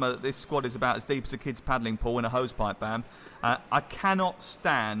all summer that this squad is about as deep as a kid's paddling pool in a hosepipe ban. I cannot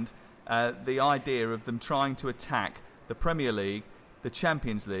stand the idea of them trying to attack the Premier League, the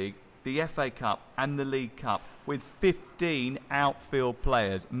Champions League, the FA Cup and the League Cup with 15 outfield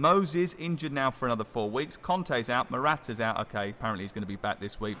players. Moses injured now for another 4 weeks. Conte's out. Morata's out. Okay, apparently he's going to be back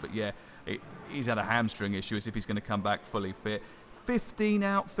this week, but yeah, he's had a hamstring issue as if he's going to come back fully fit. 15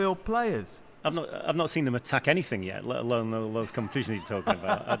 outfield players. I've not seen them attack anything yet, let alone those competitions he's talking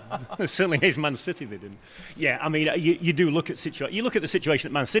about. Certainly against Man City they didn't. Yeah, I mean, you do look at you look at the situation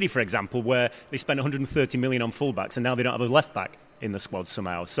at Man City, for example, where they spent 130 million on fullbacks and now they don't have a left back in the squad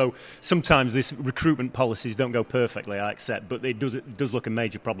somehow. So sometimes these recruitment policies don't go perfectly, I accept, but it does look a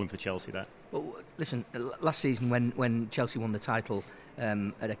major problem for Chelsea there. Well, listen, last season when Chelsea won the title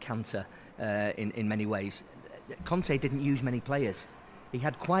at a canter in many ways, Conte didn't use many players. He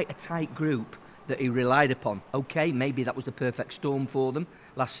had quite a tight group that he relied upon. Okay, maybe that was the perfect storm for them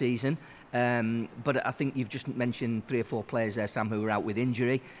last season. But I think you've just mentioned 3 or 4 players there, Sam, who were out with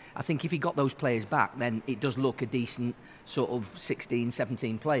injury. I think if he got those players back, then it does look a decent sort of 16,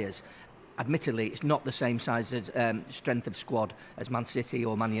 17 players. Admittedly, it's not the same size as strength of squad as Man City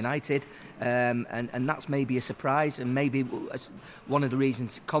or Man United, and that's maybe a surprise, and maybe one of the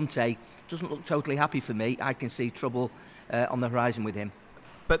reasons Conte doesn't look totally happy for me. I can see trouble on the horizon with him.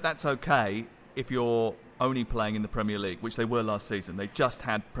 But that's okay if you're only playing in the Premier League, which they were last season. They just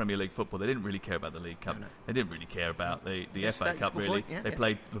had Premier League football. They didn't really care about the League Cup. No. They didn't really care about the FA Cup, really. They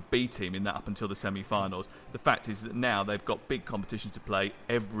played the B team in that up until the semi-finals. The fact is that now they've got big competition to play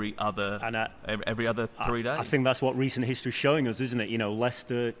every other 3 days. I think that's what recent history is showing us, isn't it? You know,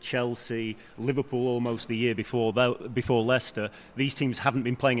 Leicester, Chelsea, Liverpool almost the year before Leicester. These teams haven't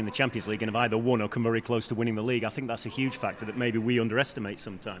been playing in the Champions League and have either won or come very close to winning the league. I think that's a huge factor that maybe we underestimate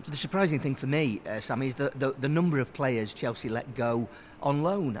sometimes. The surprising thing for me, Sam, is the number of players Chelsea let go on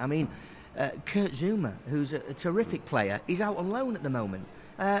loan. I mean, Kurt Zouma, who's a terrific player, is out on loan at the moment.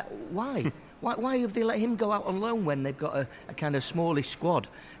 Why? Why have they let him go out on loan when they've got a kind of smallish squad?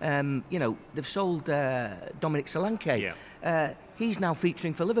 They've sold Dominic Solanke. Yeah. He's now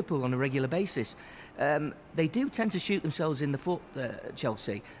featuring for Liverpool on a regular basis. They do tend to shoot themselves in the foot,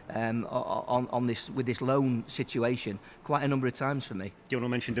 Chelsea, on this with this loan situation quite a number of times for me. Do you want to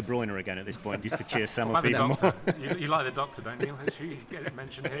mention De Bruyne again at this point, just to cheer Sam up even more? You like the doctor, don't you? Should you get it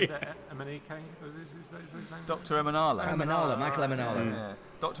mentioned here? Emenike? Is that his name? Dr. Emenalo. Michael Emenalo. Yeah.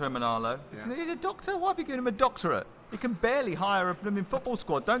 Dr. Emenalo. Yeah. He's a doctor? Why are we giving him a doctorate? He can barely hire a blooming football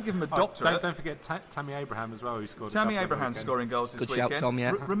squad. Don't give him a doctorate. Don't forget Tammy Abraham as well, who scored. Tammy Abraham's scoring goals this weekend. Good shout, Tom,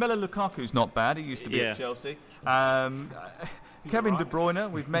 yeah. Romelu Lukaku's not bad. He used to be at Chelsea. Kevin De Bruyne,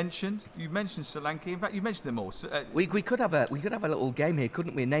 we've mentioned. You've mentioned Solanke. In fact, you've mentioned them all. We could have a little game here,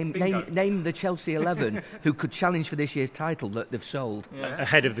 couldn't we? Name the Chelsea 11 who could challenge for this year's title that they've sold. Yeah.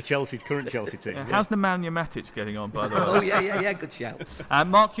 Ahead of the current Chelsea team. Yeah. How's Nemanja Matic getting on, by the way? Oh yeah, good shout.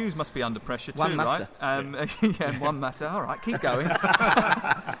 Mark Hughes must be under pressure too, right? One matter. All right, keep going.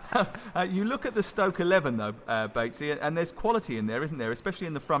 You look at the Stoke 11 though, Batesy, and there's quality in there, isn't there? Especially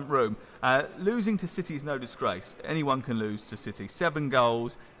in the front room. Losing to City is no disgrace. Anyone can lose to City. 7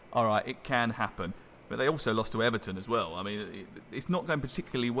 goals, all right, it can happen. But they also lost to Everton as well. I mean, it's not going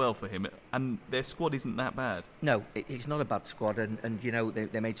particularly well for him, and their squad isn't that bad. No, it's not a bad squad, and you know,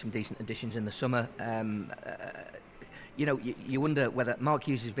 they made some decent additions in the summer. You wonder whether Mark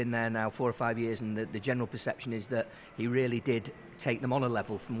Hughes has been there now 4 or 5 years, and the general perception is that he really did take them on a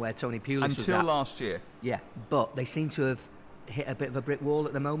level from where Tony Pulis was at. Until last year. Yeah, but they seem to have hit a bit of a brick wall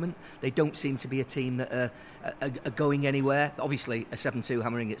at the moment. They don't seem to be a team that are going anywhere. Obviously, a 7-2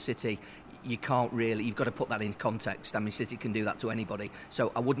 hammering at City, you can't really, you've got to put that in context. I mean, City can do that to anybody.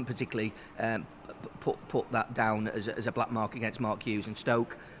 So I wouldn't particularly put that down as a black mark against Mark Hughes and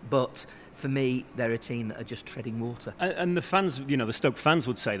Stoke. But for me, they're a team that are just treading water. And the fans, the Stoke fans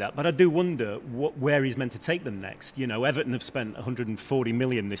would say that, but I do wonder where he's meant to take them next. Everton have spent 140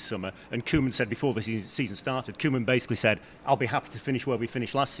 million this summer, and Koeman said before the season started, Koeman basically said, I'll be happy to finish where we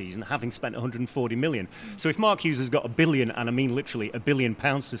finished last season, having spent 140 million. So if Mark Hughes has got £1 billion, and I mean literally £1 billion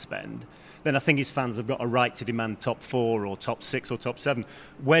to spend, then I think his fans have got a right to demand top 4 or top 6 or top 7.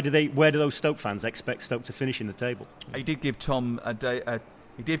 Where do those Stoke fans expect Stoke to finish in the table? He did give Tom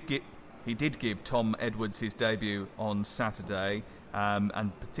He did give Tom Edwards his debut on Saturday,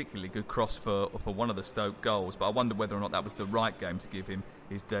 and particularly good cross for one of the Stoke goals. But I wonder whether or not that was the right game to give him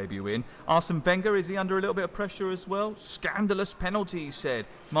his debut in. Arsene Wenger, is he under a little bit of pressure as well? Scandalous penalty, he said.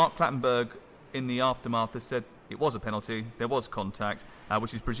 Mark Clattenburg, in the aftermath, has said it was a penalty, there was contact,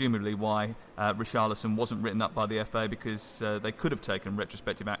 which is presumably why Richarlison wasn't written up by the FA, because they could have taken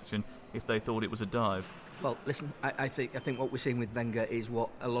retrospective action if they thought it was a dive. Well, listen, I think what we're seeing with Wenger is what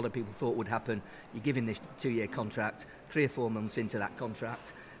a lot of people thought would happen. You give him this 2-year contract, 3 or 4 months into that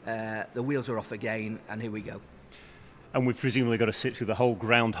contract, the wheels are off again, and here we go. And we've presumably got to sit through the whole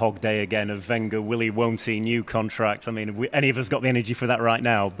Groundhog Day again of Wenger, will he, won't he, new contract. I mean, have any of us got the energy for that right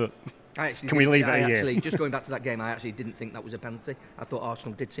now? But can we leave it a year? Just going back to that game, I actually didn't think that was a penalty. I thought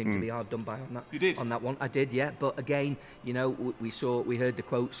Arsenal did seem to be hard done by on that. You did? On that one, I did, yeah. But again, we heard the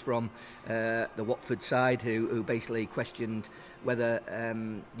quotes from the Watford side who basically questioned whether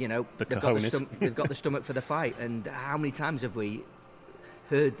they've got the stomach for the fight. And how many times have we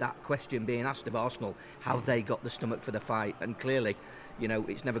heard that question being asked of Arsenal? Have they got the stomach for the fight? And clearly,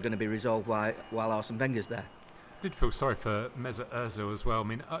 it's never going to be resolved while Arsene Wenger's there. I did feel sorry for Mesut Ozil as well. I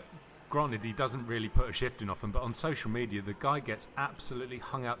mean, granted, he doesn't really put a shift in often, but on social media, the guy gets absolutely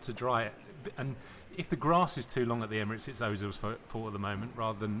hung out to dry. And if the grass is too long at the Emirates, it's Ozil's fault at the moment,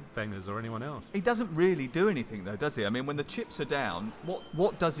 rather than Wenger's or anyone else. He doesn't really do anything, though, does he? I mean, when the chips are down,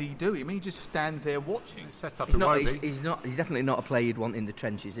 what does he do? I mean, he just stands there watching. Set up He's definitely not a player you'd want in the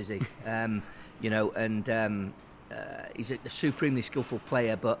trenches, is he? He's a supremely skillful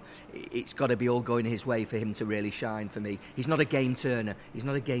player, but it's got to be all going his way for him to really shine for me. He's not a game turner. He's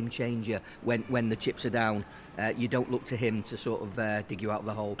not a game changer when the chips are down. You don't look to him to sort of dig you out of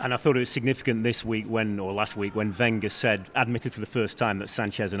the hole. And I thought it was significant last week when Wenger admitted for the first time that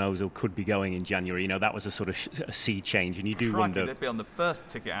Sanchez and Ozil could be going in January. That was a sort of a sea change, and you do wonder. They'd be on the first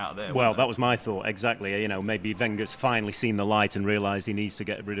ticket out of there. Well, that was my thought, exactly. Maybe Wenger's finally seen the light and realised he needs to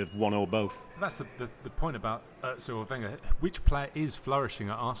get rid of one or both. That's the point about Ozil Wenger. Which player is flourishing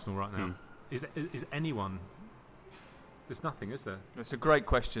at Arsenal right now? Is anyone? There's nothing, is there? It's a great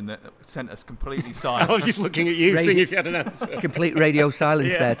question that sent us completely silent. I was just looking at you, seeing if you had an answer. Complete radio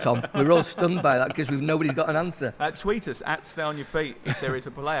silence there, Tom. We're all stunned by that because nobody's got an answer. Tweet us at Stay On Your Feet if there is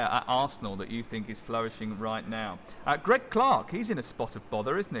a player at Arsenal that you think is flourishing right now. Greg Clark, he's in a spot of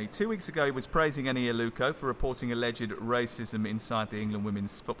bother, isn't he? 2 weeks ago, he was praising Eni Aluko for reporting alleged racism inside the England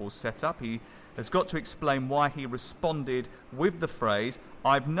women's football setup. He has got to explain why he responded with the phrase,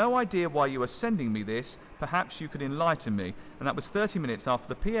 "I've no idea why you are sending me this. Perhaps you could enlighten me." And that was 30 minutes after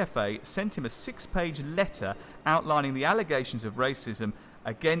the PFA sent him a 6-page letter outlining the allegations of racism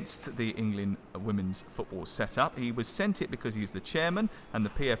against the England women's football setup. He was sent it because he's the chairman, and the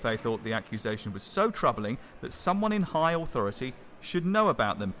PFA thought the accusation was so troubling that someone in high authority should know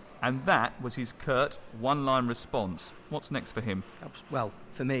about them. And that was his curt one-line response. What's next for him? Well,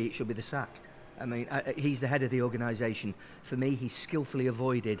 for me, it should be the sack. I mean, he's the head of the organisation. For me, he skillfully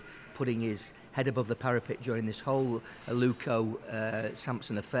avoided putting his head above the parapet during this whole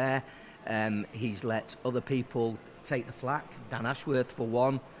Aluko-Sampson affair. He's let other people take the flak, Dan Ashworth for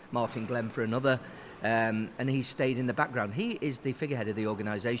one, Martin Glenn for another, and he's stayed in the background. He is the figurehead of the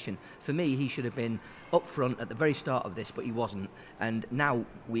organisation. For me, he should have been up front at the very start of this, but he wasn't. And now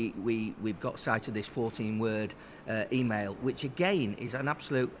we've got sight of this 14-word email, which again is an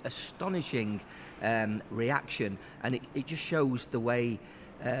absolute astonishing reaction, and it just shows the way,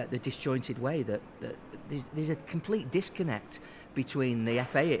 the disjointed way that there's a complete disconnect between the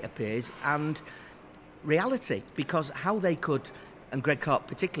FA, it appears, and reality, because how they could, and Greg Clark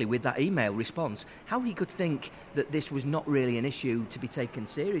particularly with that email response, how he could think that this was not really an issue to be taken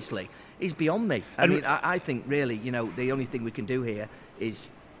seriously is beyond me. I mean, I think really, the only thing we can do here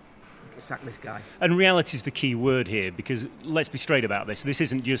is sack this guy. And reality is the key word here, because let's be straight about this. This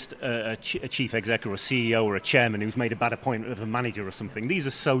isn't just a chief exec or a CEO or a chairman who's made a bad appointment of a manager or something. These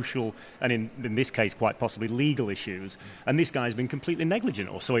are social and, in this case, quite possibly legal issues. And this guy's been completely negligent,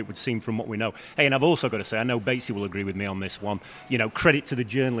 or so it would seem from what we know. Hey, and I've also got to say, I know Batesy will agree with me on this one. You know, credit to the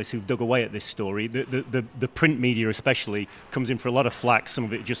journalists who've dug away at this story. The print media especially comes in for a lot of flack, some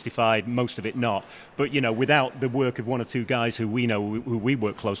of it justified, most of it not. But, you know, without the work of one or two guys who we know, who we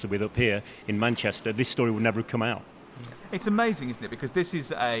work closely with up here in Manchester, this story would never have come out. It's amazing, isn't it? Because this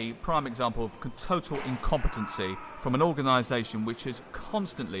is a prime example of total incompetency from an organisation which has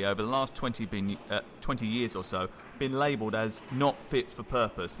constantly, over the last 20 years or so, been labelled as not fit for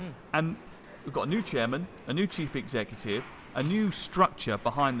purpose. And we've got a new chairman, a new chief executive, a new structure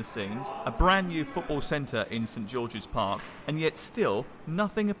behind the scenes, a brand new football centre in St George's Park, and yet still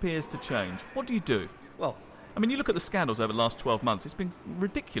nothing appears to change. What do you do? Well, I mean, you look at the scandals over the last 12 months, it's been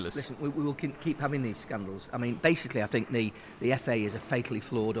ridiculous. Listen, we will keep having these scandals. I mean, basically, I think the FA is a fatally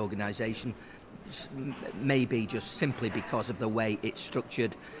flawed organisation, maybe just simply because of the way it's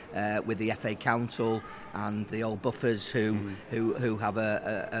structured with the FA Council and the old buffers who have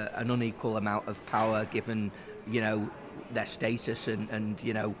an unequal amount of power given, you know, their status and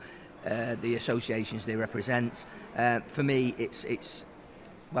you know, the associations they represent. For me, it's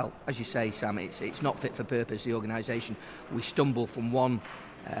well, as you say, Sam, it's not fit for purpose, the organisation. We stumble from one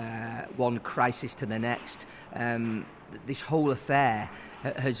crisis to the next. This whole affair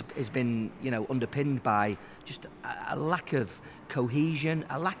has been, you know, underpinned by just a lack of cohesion,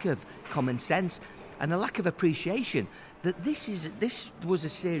 a lack of common sense, and a lack of appreciation that this was a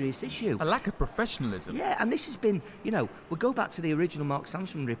serious issue. A lack of professionalism. Yeah, and this has been, you know, we'll go back to the original Mark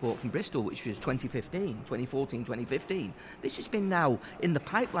Sampson report from Bristol, which was 2015. This has been now in the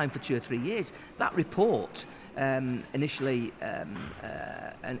pipeline for 2 or 3 years. That report, initially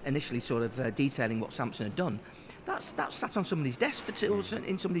sort of detailing what Sampson had done, that's sat on somebody's desk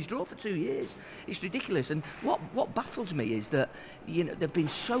in somebody's drawer for 2 years. It's ridiculous. And what baffles me is that, you know, they've been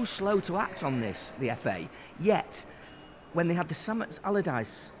so slow to act on this, the FA, yet when they had the Sam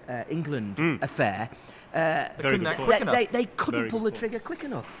Allardyce England affair, they couldn't pull the trigger quick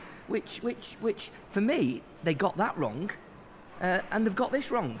enough. Which for me, they got that wrong, and they've got this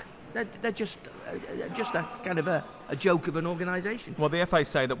wrong. They're just a kind of a joke of an organisation. Well, the FA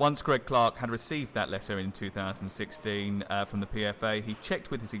say that once Greg Clark had received that letter in 2016 from the PFA, he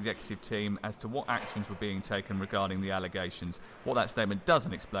checked with his executive team as to what actions were being taken regarding the allegations. What that statement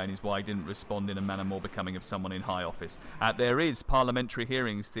doesn't explain is why he didn't respond in a manner more becoming of someone in high office. There is parliamentary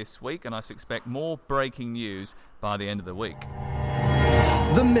hearings this week, and I suspect more breaking news by the end of the week.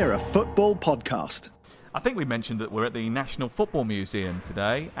 The Mirror Football Podcast. I think we mentioned that we're at the National Football Museum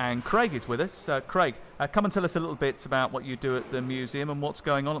today, and Craig is with us. Craig, come and tell us a little bit about what you do at the museum and what's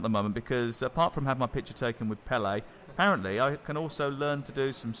going on at the moment, because apart from having my picture taken with Pele, apparently I can also learn to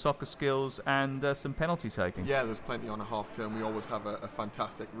do some soccer skills and some penalty taking. Yeah, there's plenty on a half term. We always have a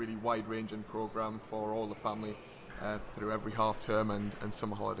fantastic, really wide-ranging programme for all the family through every half term and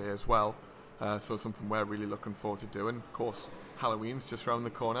summer holiday as well. So something we're really looking forward to doing. Of course, Halloween's just around the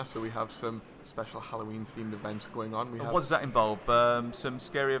corner, so we have some special Halloween-themed events going on. What does that involve? Some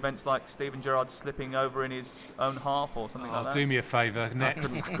scary events like Steven Gerrard slipping over in his own half or something like that? Do me a favour,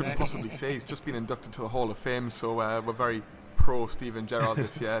 next. I couldn't possibly say. He's just been inducted to the Hall of Fame, so we're very pro Steven Gerrard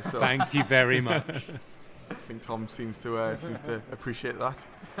this year. So thank you very much. I think Tom seems to appreciate that.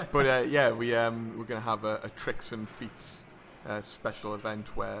 But yeah, we're going to have a tricks and feats special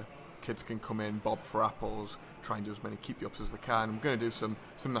event where kids can come in, bob for apples, try and do as many keep-you-ups as they can. We're going to do some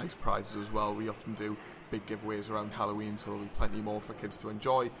nice prizes as well. We often do big giveaways around Halloween, so there'll be plenty more for kids to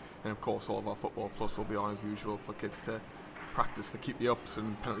enjoy. And of course, all of our Football Plus will be on as usual for kids to practice the keep-you-ups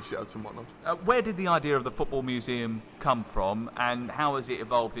and penalty shootouts and whatnot. Where did the idea of the Football Museum come from, and how has it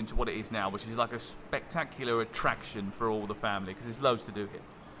evolved into what it is now, which is like a spectacular attraction for all the family, because there's loads to do here?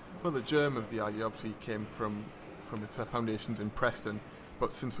 Well, the germ of the idea obviously came from its foundations in Preston.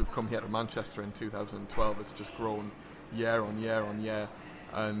 But since we've come here to Manchester in 2012, it's just grown year on year on year.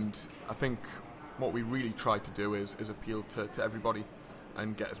 And I think what we really try to do is appeal to everybody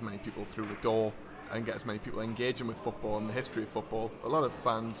and get as many people through the door and get as many people engaging with football and the history of football. A lot of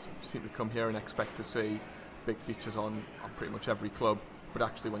fans seem to come here and expect to see big features on pretty much every club. But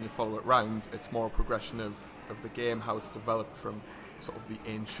actually, when you follow it round, it's more a progression of the game, how it's developed from sort of the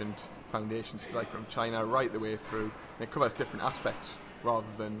ancient foundations, if you like, from China right the way through. And it covers different aspects rather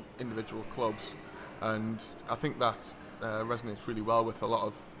than individual clubs, and I think that resonates really well with a lot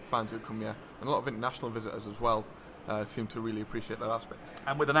of fans who come here and a lot of international visitors as well. seem to really appreciate that aspect.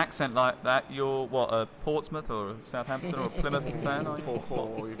 And with an accent like that, you're what, a Portsmouth or a Southampton or a Plymouth fan, are you?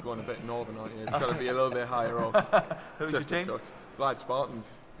 Oh, you're going a bit northern, aren't you? It's got to be a little bit higher up. Who's your team? Blythe Spartans.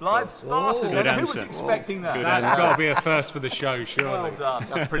 Blythe Spartans. Good Who answer. was expecting that? That's got to be a first for the show, surely. Well done.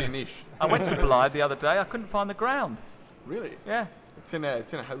 That's pretty niche. I went to Blythe the other day. I couldn't find the ground. Really? Yeah. It's in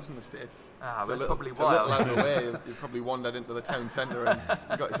a housing estate. Ah, It's that's probably a why. little out of the way. You probably wandered into the town centre and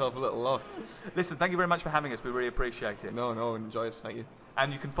you got yourself a little lost. Listen, thank you very much for having us. We really appreciate it. No, enjoy it. Thank you.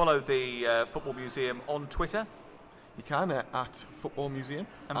 And you can follow the Football Museum on Twitter. You can at Football Museum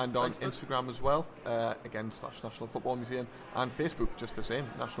and on Facebook? Instagram as well, again /National Football Museum, and Facebook just the same,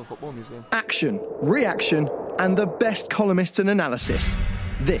 National Football Museum. Action, reaction, and the best columnists and analysis.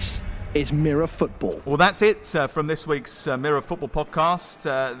 This is Mirror Football. Well, that's it from this week's Mirror Football podcast.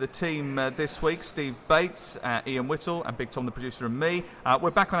 The team this week, Steve Bates, Ian Whittle, and Big Tom, the producer, and me. We're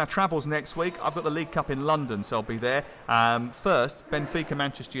back on our travels next week. I've got the League Cup in London, so I'll be there. First, Benfica,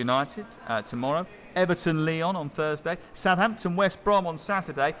 Manchester United tomorrow. Everton, Lyon on Thursday. Southampton, West Brom on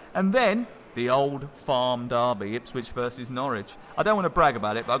Saturday. And then the Old Farm Derby, Ipswich versus Norwich. I don't want to brag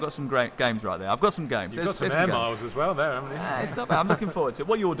about it, but I've got some great games right there. I've got some games. You've got some air miles as well there, haven't you? It's not bad. I'm looking forward to it.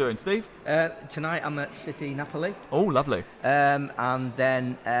 What are you all doing, Steve? Tonight I'm at City Napoli. Oh, lovely. And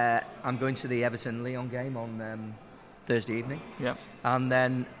then I'm going to the Everton-Lyon game on Thursday evening. Yeah. And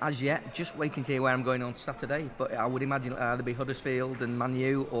then, as yet, just waiting to hear where I'm going on Saturday. But I would imagine it'll either be Huddersfield and Man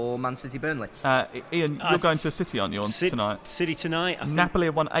U or Man City Burnley. Ian, you're going to City, aren't you, tonight? City tonight. I Napoli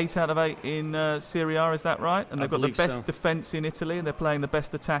have won 8 out of 8 in Serie A, is that right? And they've got the best defence in Italy, and they're playing the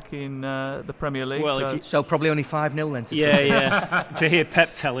best attack in the Premier League. Well, so probably only 5-0 then to City. Yeah. To hear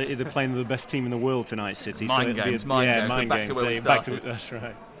Pep tell it, they're playing the best team in the world tonight, City. Mind games. Back to where we started. That's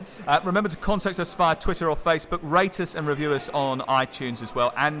right. Remember to contact us via Twitter or Facebook, rate us and review us on iTunes as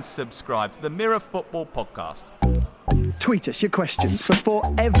well, and subscribe to the Mirror Football Podcast. Tweet us your questions before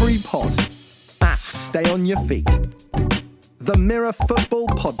every pod at Stay On Your Feet. The Mirror Football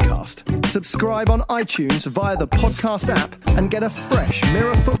Podcast. Subscribe on iTunes via the podcast app and get a fresh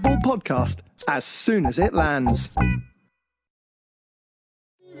Mirror Football podcast as soon as it lands.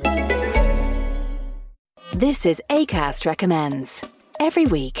 This is Acast Recommends. Every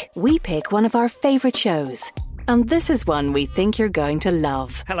week, we pick one of our favourite shows. And this is one we think you're going to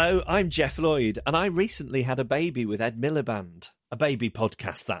love. Hello, I'm Jeff Lloyd, and I recently had a baby with Ed Miliband. A baby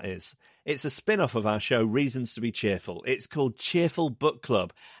podcast, that is. It's a spin-off of our show Reasons to be Cheerful. It's called Cheerful Book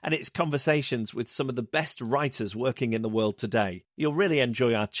Club, and it's conversations with some of the best writers working in the world today. You'll really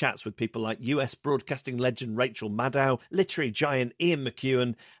enjoy our chats with people like US broadcasting legend Rachel Maddow, literary giant Ian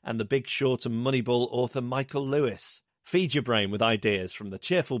McEwan, and The Big Short and Moneyball author Michael Lewis. Feed your brain with ideas from the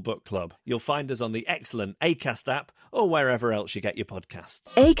Cheerful Book Club. You'll find us on the excellent Acast app or wherever else you get your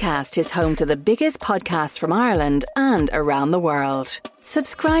podcasts. Acast is home to the biggest podcasts from Ireland and around the world.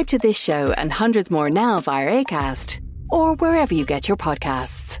 Subscribe to this show and hundreds more now via Acast or wherever you get your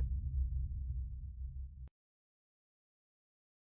podcasts.